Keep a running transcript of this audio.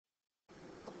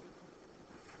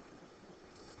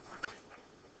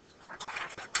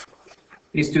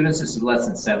Hey students, this is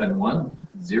lesson 7.1,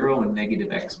 0 and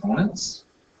negative exponents.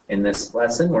 In this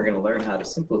lesson, we're going to learn how to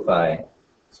simplify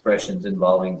expressions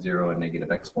involving 0 and negative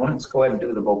exponents. Go ahead and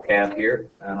do the vocab here,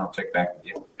 and I'll check back with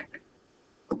you.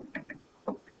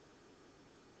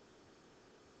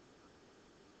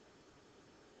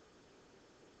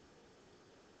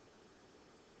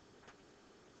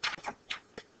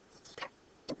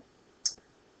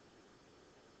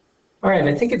 All right,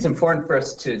 I think it's important for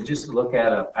us to just look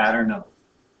at a pattern of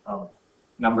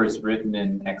numbers written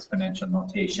in exponential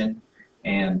notation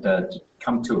and to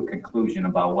come to a conclusion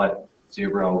about what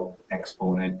 0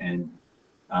 exponent and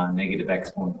negative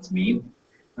exponents mean.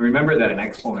 And remember that an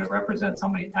exponent represents how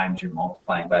many times you're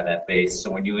multiplying by that base.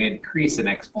 So when you increase an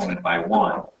exponent by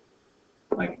 1,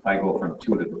 like if I go from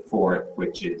 2 to the 4th,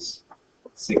 which is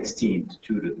 16 to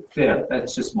 2 to the 5th,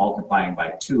 that's just multiplying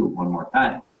by 2 one more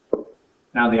time.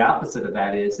 Now the opposite of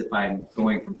that is if I'm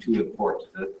going from 2 to the 4th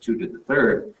to the 2 to the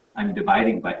 3rd, I'm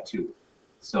dividing by 2.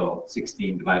 So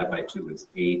 16 divided by 2 is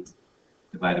 8,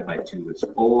 divided by 2 is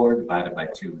 4, divided by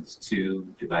 2 is 2,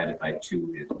 divided by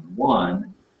 2 is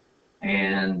 1,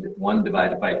 and 1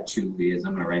 divided by 2 is,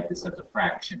 I'm going to write this as a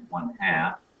fraction,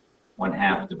 1/2.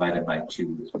 1/2 divided by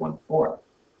 2 is 1/4.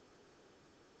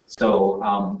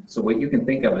 So, so what you can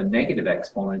think of a negative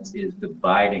exponents is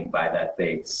dividing by that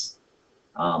base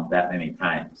that many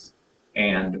times.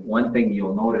 And one thing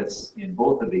you'll notice in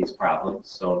both of these problems,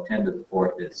 so 10 to the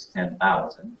 4th is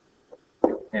 10,000,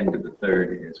 10 to the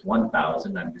 3rd is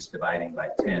 1,000, I'm just dividing by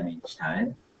 10 each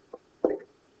time.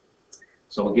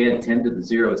 So again, 10 to the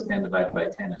 0 is 10 divided by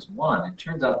 10 is 1. It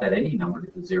turns out that any number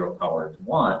to the 0 power is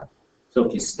 1. So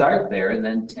if you start there and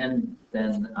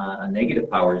then a negative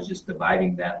power is just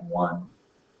dividing that 1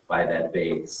 by that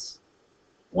base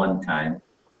one time,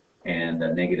 and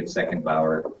a negative second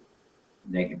power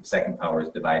is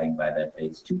dividing by that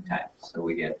base 2 times. So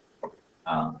we get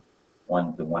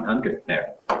 1 to the 100th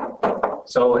there.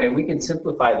 So, and we can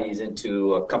simplify these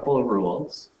into a couple of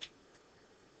rules.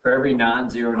 For every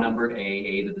non-zero number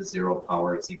a to the 0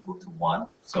 power is equal to 1.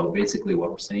 So basically what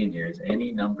we're saying here is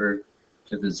any number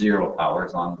to the 0 power,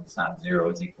 as long as it's not 0,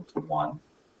 is equal to 1.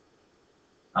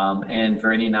 And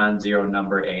for any non-zero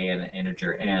number a and an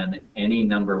integer n, any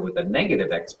number with a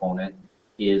negative exponent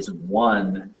is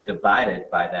 1 divided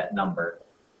by that number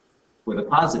with a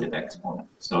positive exponent.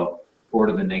 So 4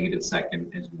 to the negative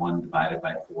second is 1 divided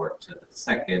by 4 to the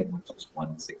second, which is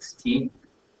 1/16.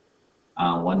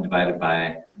 1 divided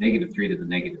by negative 3 to the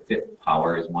negative 5th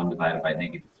power is 1 divided by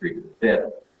negative 3 to the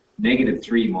 5th. Negative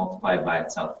 3 multiplied by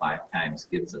itself 5 times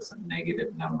gives us a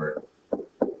negative number.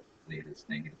 It is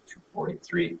negative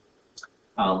 243.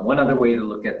 One other way to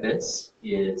look at this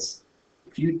is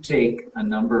if you take a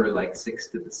number like 6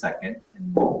 to the second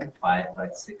and multiply it by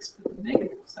 6 to the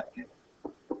negative second,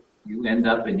 you end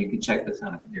up, and you can check this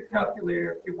on your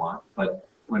calculator if you want, but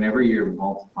whenever you're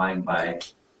multiplying by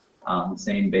the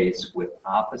same base with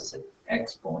opposite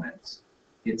exponents,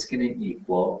 it's going to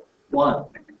equal 1,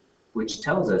 which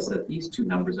tells us that these two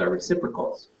numbers are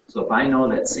reciprocals. So if I know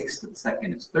that 6 to the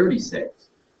second is 36,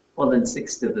 well, then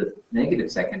 6 to the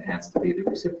negative second has to be the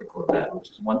reciprocal of that,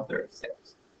 which is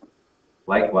 1/36.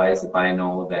 Likewise, if I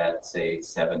know that, say,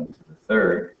 7 to the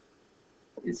 3rd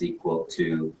is equal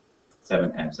to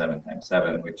 7 times 7 times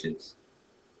 7, which is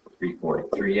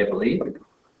 343, I believe,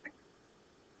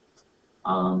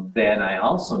 then I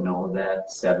also know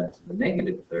that 7 to the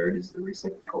negative 3rd is the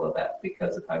reciprocal of that,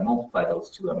 because if I multiply those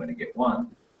two, I'm going to get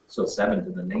 1. So 7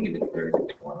 to the negative 3rd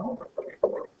is 1 over.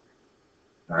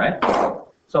 All right?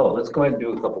 So let's go ahead and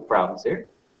do a couple problems here.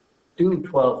 Do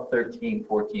 12, 13,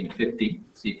 14, 50.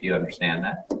 See if you understand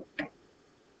that.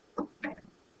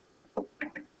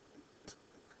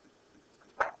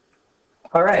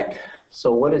 All right.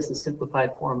 So what is the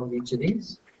simplified form of each of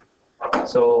these?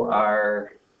 So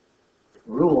our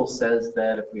rule says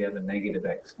that if we have a negative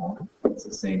exponent, it's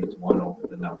the same as 1 over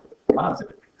the number of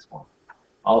positive exponent.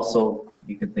 Also,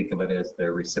 you can think of it as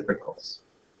their reciprocals.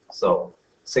 So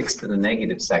 6 to the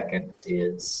negative second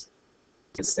is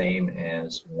the same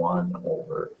as 1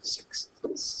 over 6 to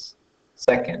the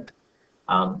second.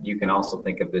 You can also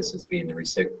think of this as being the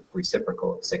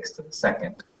reciprocal of 6 to the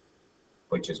second,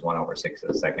 which is 1 over 6 to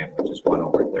the second, which is 1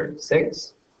 over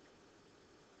 36.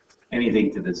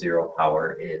 Anything to the 0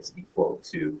 power is equal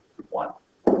to 1.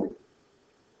 All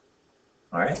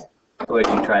right, go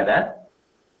ahead and try that.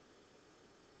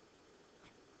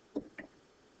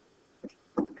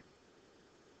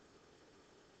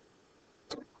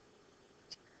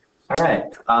 All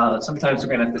right, sometimes we're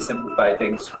going to have to simplify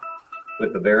things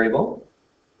with a variable.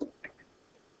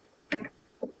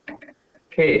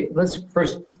 Okay, let's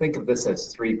first think of this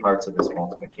as 3 parts of this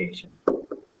multiplication.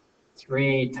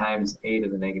 3 times a to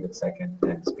the negative second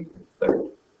times b to the third.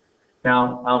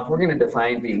 Now, we're going to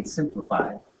define being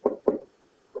simplified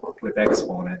with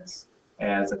exponents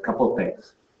as a couple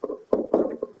things.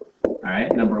 All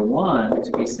right, number one,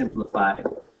 to be simplified,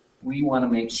 we want to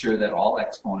make sure that all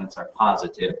exponents are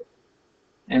positive.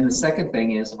 And the second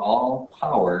thing is all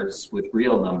powers with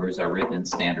real numbers are written in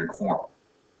standard form.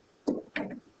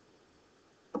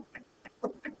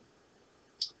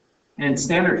 And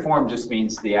standard form just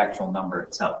means the actual number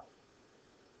itself.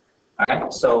 All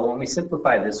right, so when we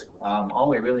simplify this, all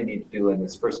we really need to do in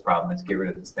this first problem is get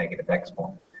rid of this negative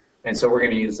exponent. And so we're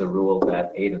going to use the rule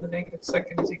that a to the negative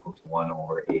second is equal to 1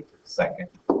 over a to the second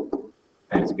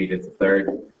times b to the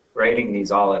third. Writing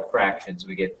these all at fractions,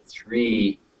 we get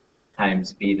 3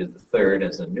 times b to the third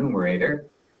as a numerator,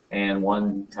 and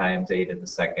 1 times a to the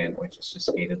second, which is just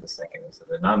a to the second, as a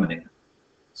denominator.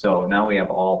 So now we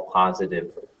have all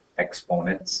positive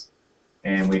exponents,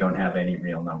 and we don't have any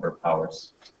real number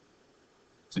powers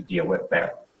to deal with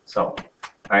there. So, all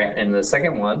right, and the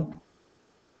second one,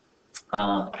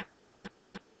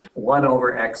 1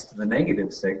 over x to the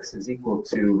negative 6 is equal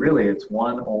to, really it's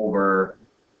 1 over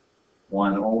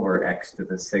x to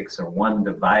the 6, or 1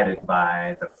 divided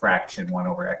by the fraction 1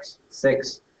 over x to the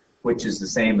 6, which is the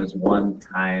same as 1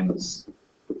 times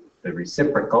the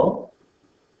reciprocal,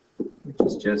 which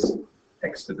is just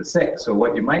x to the 6. So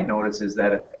what you might notice is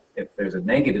that if there's a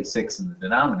negative 6 in the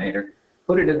denominator,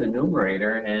 put it in the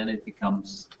numerator and it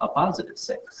becomes a positive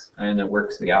 6. And it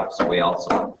works the opposite way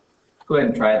also. Go ahead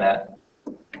and try that.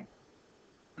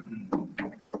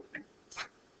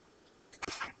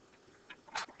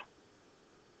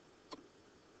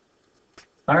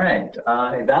 All right,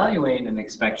 evaluate an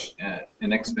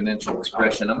exponential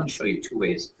expression. I'm going to show you 2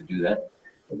 ways to do that.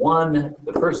 One,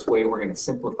 the first way, we're going to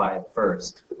simplify it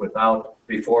first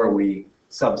before we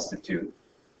substitute.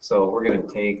 So we're going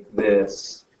to take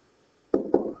this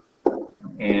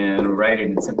and write it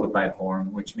in simplified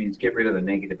form, which means get rid of the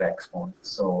negative exponent.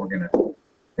 So we're going to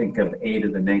think of a to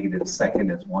the negative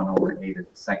second as 1 over a to the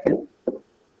second.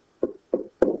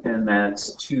 And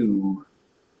that's 2.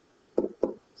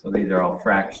 So these are all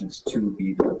fractions,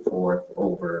 2b to the fourth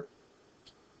over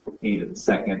a to the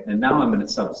second. And now I'm going to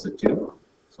substitute.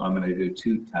 So I'm going to do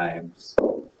 2 times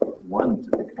 1 to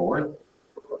the fourth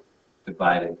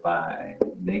divided by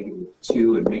negative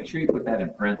 2. And make sure you put that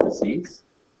in parentheses.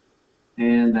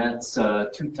 And that's 2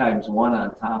 times 1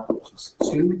 on top, which is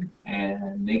 2.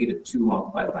 And negative 2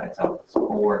 multiplied by itself is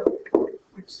 4,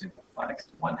 which simplifies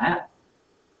to 1/2.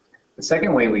 The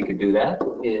second way we could do that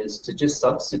is to just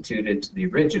substitute into the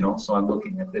original. So I'm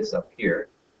looking at this up here.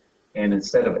 And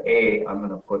instead of a, I'm going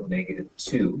to put negative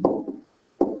 2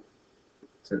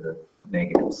 to the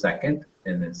negative second.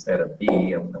 And instead of b,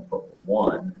 I'm going to put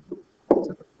 1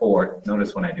 to the fourth.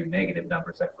 Notice when I do negative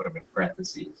numbers, I put them in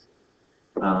parentheses.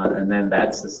 And then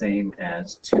that's the same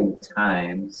as 2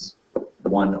 times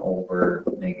 1 over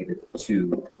negative 2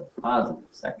 to the positive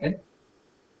second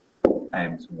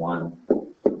times 1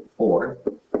 4,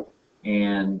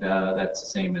 and that's the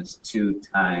same as 2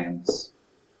 times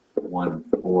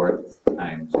 1/4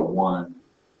 times 1,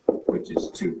 which is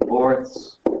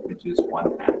 2/4, which is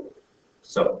 1/2.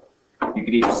 So you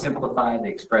could either simplify the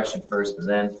expression first and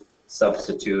then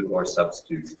substitute, or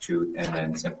substitute and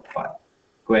then simplify.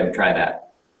 Go ahead and try that.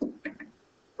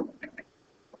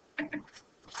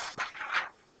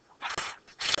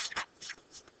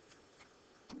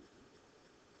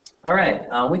 All right,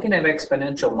 we can have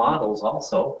exponential models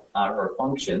also, or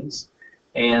functions,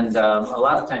 and a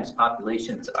lot of times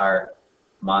populations are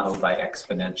modeled by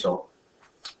exponential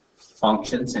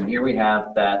functions, and here we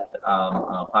have that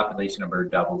population number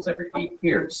doubles every 8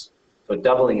 years. So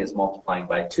doubling is multiplying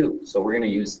by 2. So we're going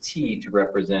to use t to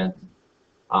represent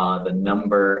the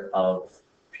number of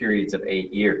periods of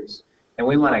 8 years. And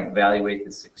we want to evaluate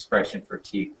this expression for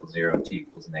t equals 0, t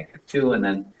equals negative 2, and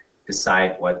then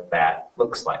decide what that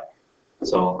looks like.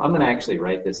 So I'm going to actually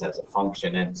write this as a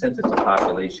function, and since it's a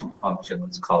population function,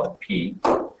 let's call it p.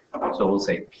 So we'll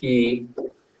say p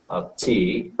of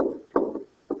t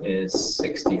is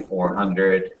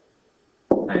 6,400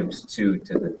 times 2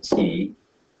 to the t,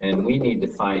 and we need to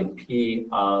find p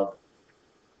of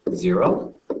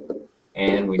 0,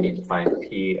 and we need to find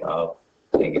p of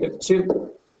negative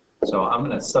 2. So I'm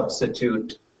going to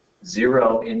substitute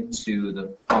 0 into the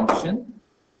function.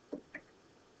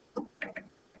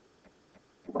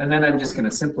 And then I'm just going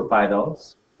to simplify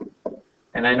those.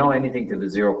 And I know anything to the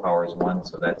 0 power is 1,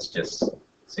 so that's just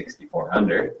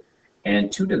 6,400. And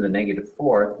 2 to the negative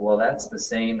fourth, well, that's the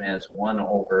same as 1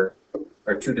 over,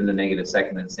 or 2 to the negative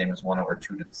second is the same as 1 over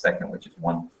 2 to the second, which is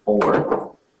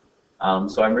 1/4.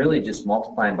 So I'm really just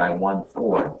multiplying by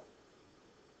 1/4.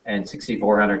 And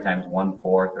 6,400 times 1/4,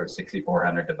 or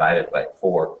 6,400 divided by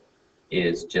 4,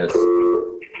 is just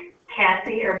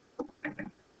Cassie or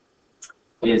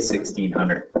is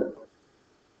 1,600.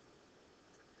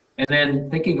 And then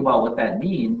thinking about what that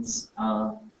means,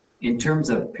 in terms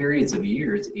of periods of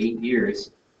years, 8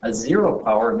 years, a 0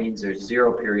 power means there's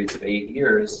 0 periods of 8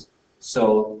 years.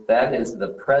 So that is the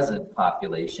present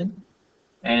population.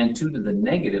 And 2 to the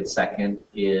negative second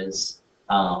is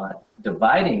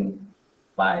dividing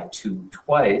by 2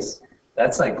 twice.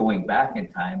 That's like going back in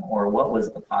time, or what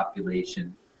was the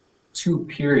population 2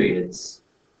 periods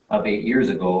of 8 years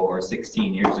ago or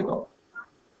 16 years ago.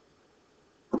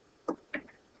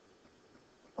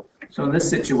 So in this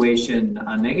situation,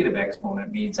 a negative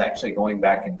exponent means actually going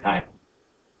back in time.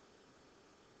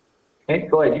 Okay,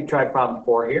 go ahead, you try problem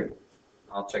 4 here.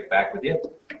 I'll check back with you.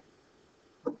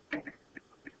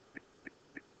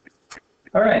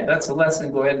 All right, that's the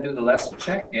lesson. Go ahead and do the lesson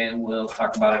check, and we'll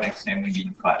talk about it next time we meet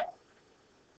in class.